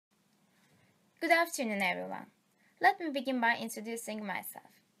Good afternoon, everyone. Let me begin by introducing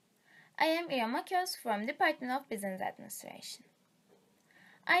myself. I am Ira from Department of Business Administration.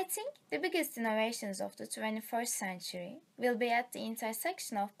 I think the biggest innovations of the 21st century will be at the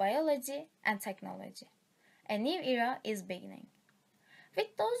intersection of biology and technology. A new era is beginning.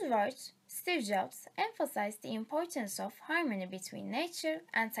 With those words, Steve Jobs emphasized the importance of harmony between nature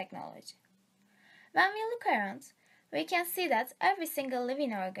and technology. When we look around, we can see that every single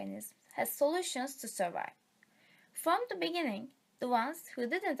living organism has solutions to survive. From the beginning, the ones who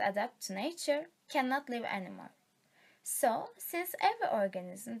didn't adapt to nature cannot live anymore. So, since every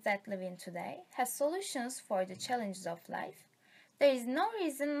organism that lives in today has solutions for the challenges of life, there is no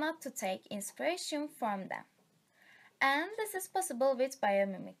reason not to take inspiration from them. And this is possible with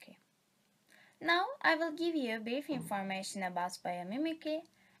biomimicry. Now, I will give you a brief information about biomimicry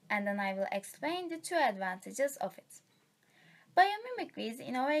and then I will explain the two advantages of it. Biomimicry is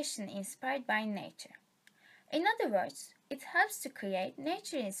innovation inspired by nature. In other words, it helps to create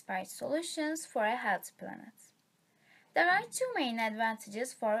nature-inspired solutions for a healthy planet. There are two main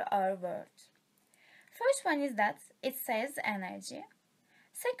advantages for our world. First one is that it saves energy.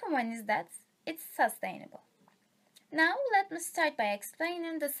 Second one is that it's sustainable. Now let me start by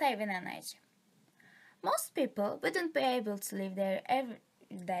explaining the saving energy. Most people wouldn't be able to live their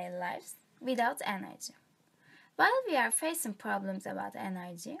everyday lives without energy. While we are facing problems about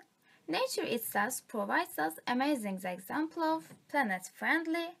energy, nature itself provides us amazing examples of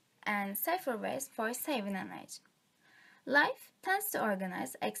planet-friendly and safer ways for saving energy. Life tends to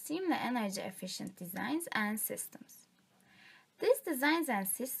organize extremely energy-efficient designs and systems. These designs and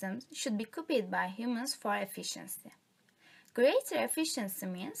systems should be copied by humans for efficiency. Greater efficiency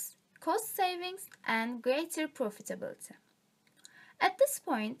means cost savings and greater profitability. At this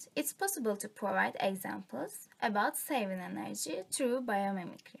point, it's possible to provide examples about saving energy through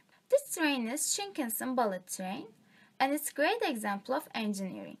biomimicry. This train is Shinkansen bullet train, and it's a great example of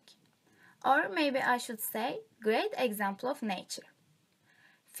engineering. Or maybe I should say, great example of nature.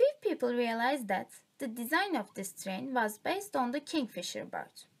 Few people realize that the design of this train was based on the kingfisher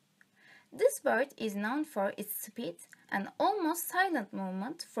bird. This bird is known for its speed and almost silent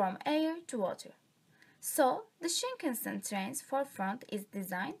movement from air to water. So, the Shinkansen train's forefront is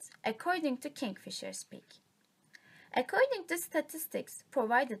designed according to kingfisher speak. According to statistics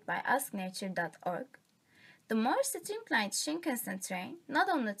provided by AskNature.org, the more streamlined Shinkansen train not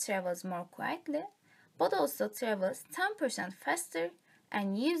only travels more quietly, but also travels 10% faster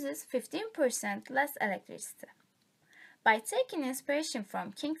and uses 15% less electricity. By taking inspiration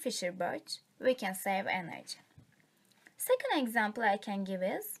from kingfisher birds, we can save energy. Second example I can give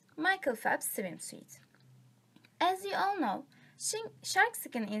is Michael Phelps swimsuit. As you all know, shark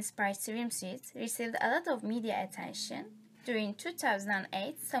skin-inspired swimsuits received a lot of media attention during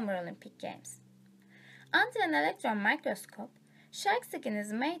 2008 Summer Olympic Games. Under an electron microscope, shark skin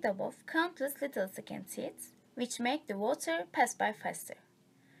is made up of countless little skin teeth, which make the water pass by faster.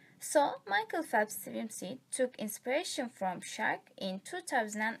 So, Michael Phelps' swimsuit took inspiration from shark in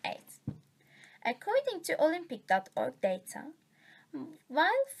 2008. According to Olympic.org data,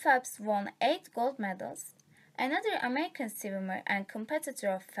 while Phelps won 8 gold medals, another American swimmer and competitor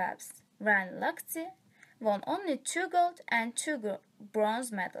of Phelps, Ryan Lochte, won only 2 gold and 2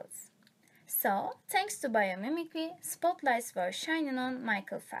 bronze medals. So, thanks to biomimicry, spotlights were shining on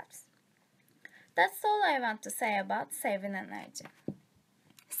Michael Phelps. That's all I want to say about saving energy.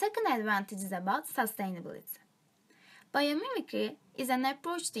 Second advantage is about sustainability. Biomimicry is an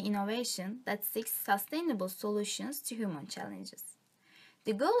approach to innovation that seeks sustainable solutions to human challenges.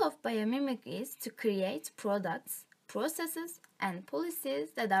 The goal of biomimicry is to create products, processes, and policies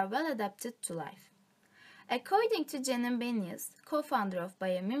that are well adapted to life. According to Janin Benius, co-founder of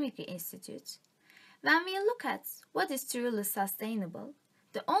Biomimicry Institute, when we look at what is truly sustainable,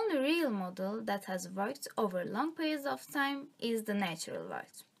 the only real model that has worked over long periods of time is the natural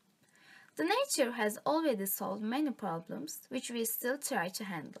world. The nature has already solved many problems which we still try to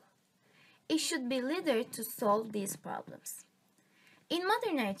handle. It should be leader to solve these problems. In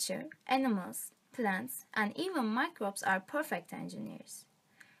Mother Nature, animals, plants, and even microbes are perfect engineers.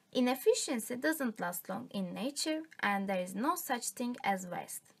 Inefficiency doesn't last long in nature and there is no such thing as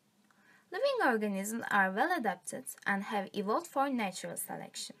waste. Living organisms are well adapted and have evolved for natural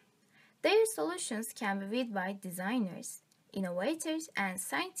selection. Their solutions can be viewed by designers, innovators, and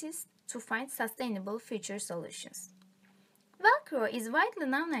scientists to find sustainable future solutions. Velcro is a widely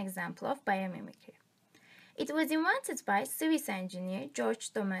known example of biomimicry. It was invented by Swiss engineer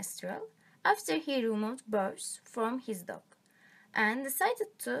George Domestrel after he removed burrs from his dog and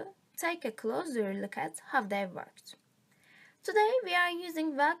decided to take a closer look at how they worked. Today we are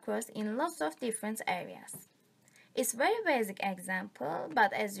using velcros in lots of different areas. It's a very basic example,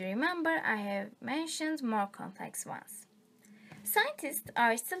 but as you remember, I have mentioned more complex ones. Scientists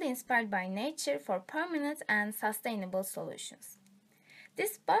are still inspired by nature for permanent and sustainable solutions.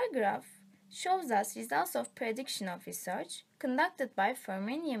 This bar graph shows us results of prediction of research conducted by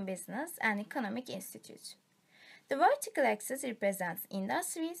Fermanian Business and Economic Institute. The vertical axis represents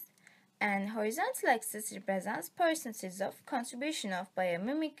industries and horizontal axis represents percentage of contribution of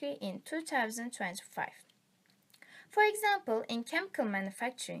biomimicry in 2025. For example, in chemical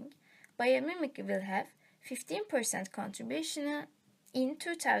manufacturing, biomimicry will have 15% contribution in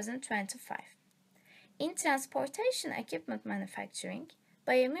 2025. In transportation equipment manufacturing,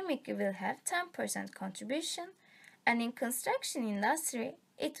 biomimicry will have 10% contribution, and in construction industry,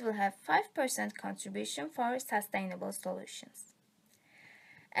 it will have 5% contribution for sustainable solutions.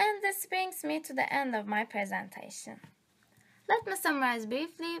 And this brings me to the end of my presentation. Let me summarize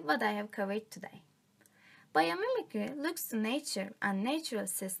briefly what I have covered today. Biomimicry looks to nature and natural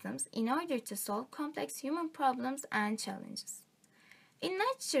systems in order to solve complex human problems and challenges. In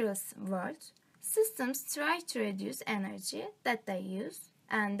natural world, systems try to reduce energy that they use,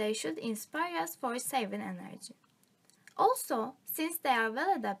 and they should inspire us for saving energy. Also, since they are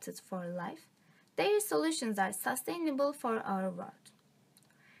well adapted for life, their solutions are sustainable for our world.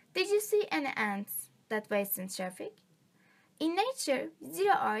 Did you see any ants that waste in traffic? In nature,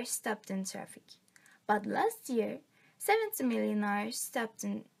 0 hours stopped in traffic. But last year, 70 million hours stopped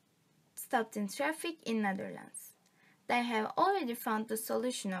in traffic in Netherlands. They have already found the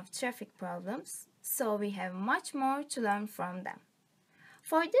solution of traffic problems, so we have much more to learn from them.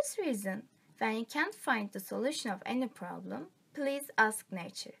 For this reason, when you can't find the solution of any problem, please ask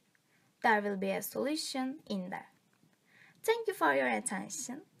nature. There will be a solution in there. Thank you for your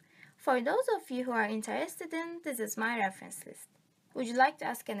attention. For those of you who are interested in, this is my reference list. Would you like to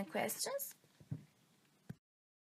ask any questions?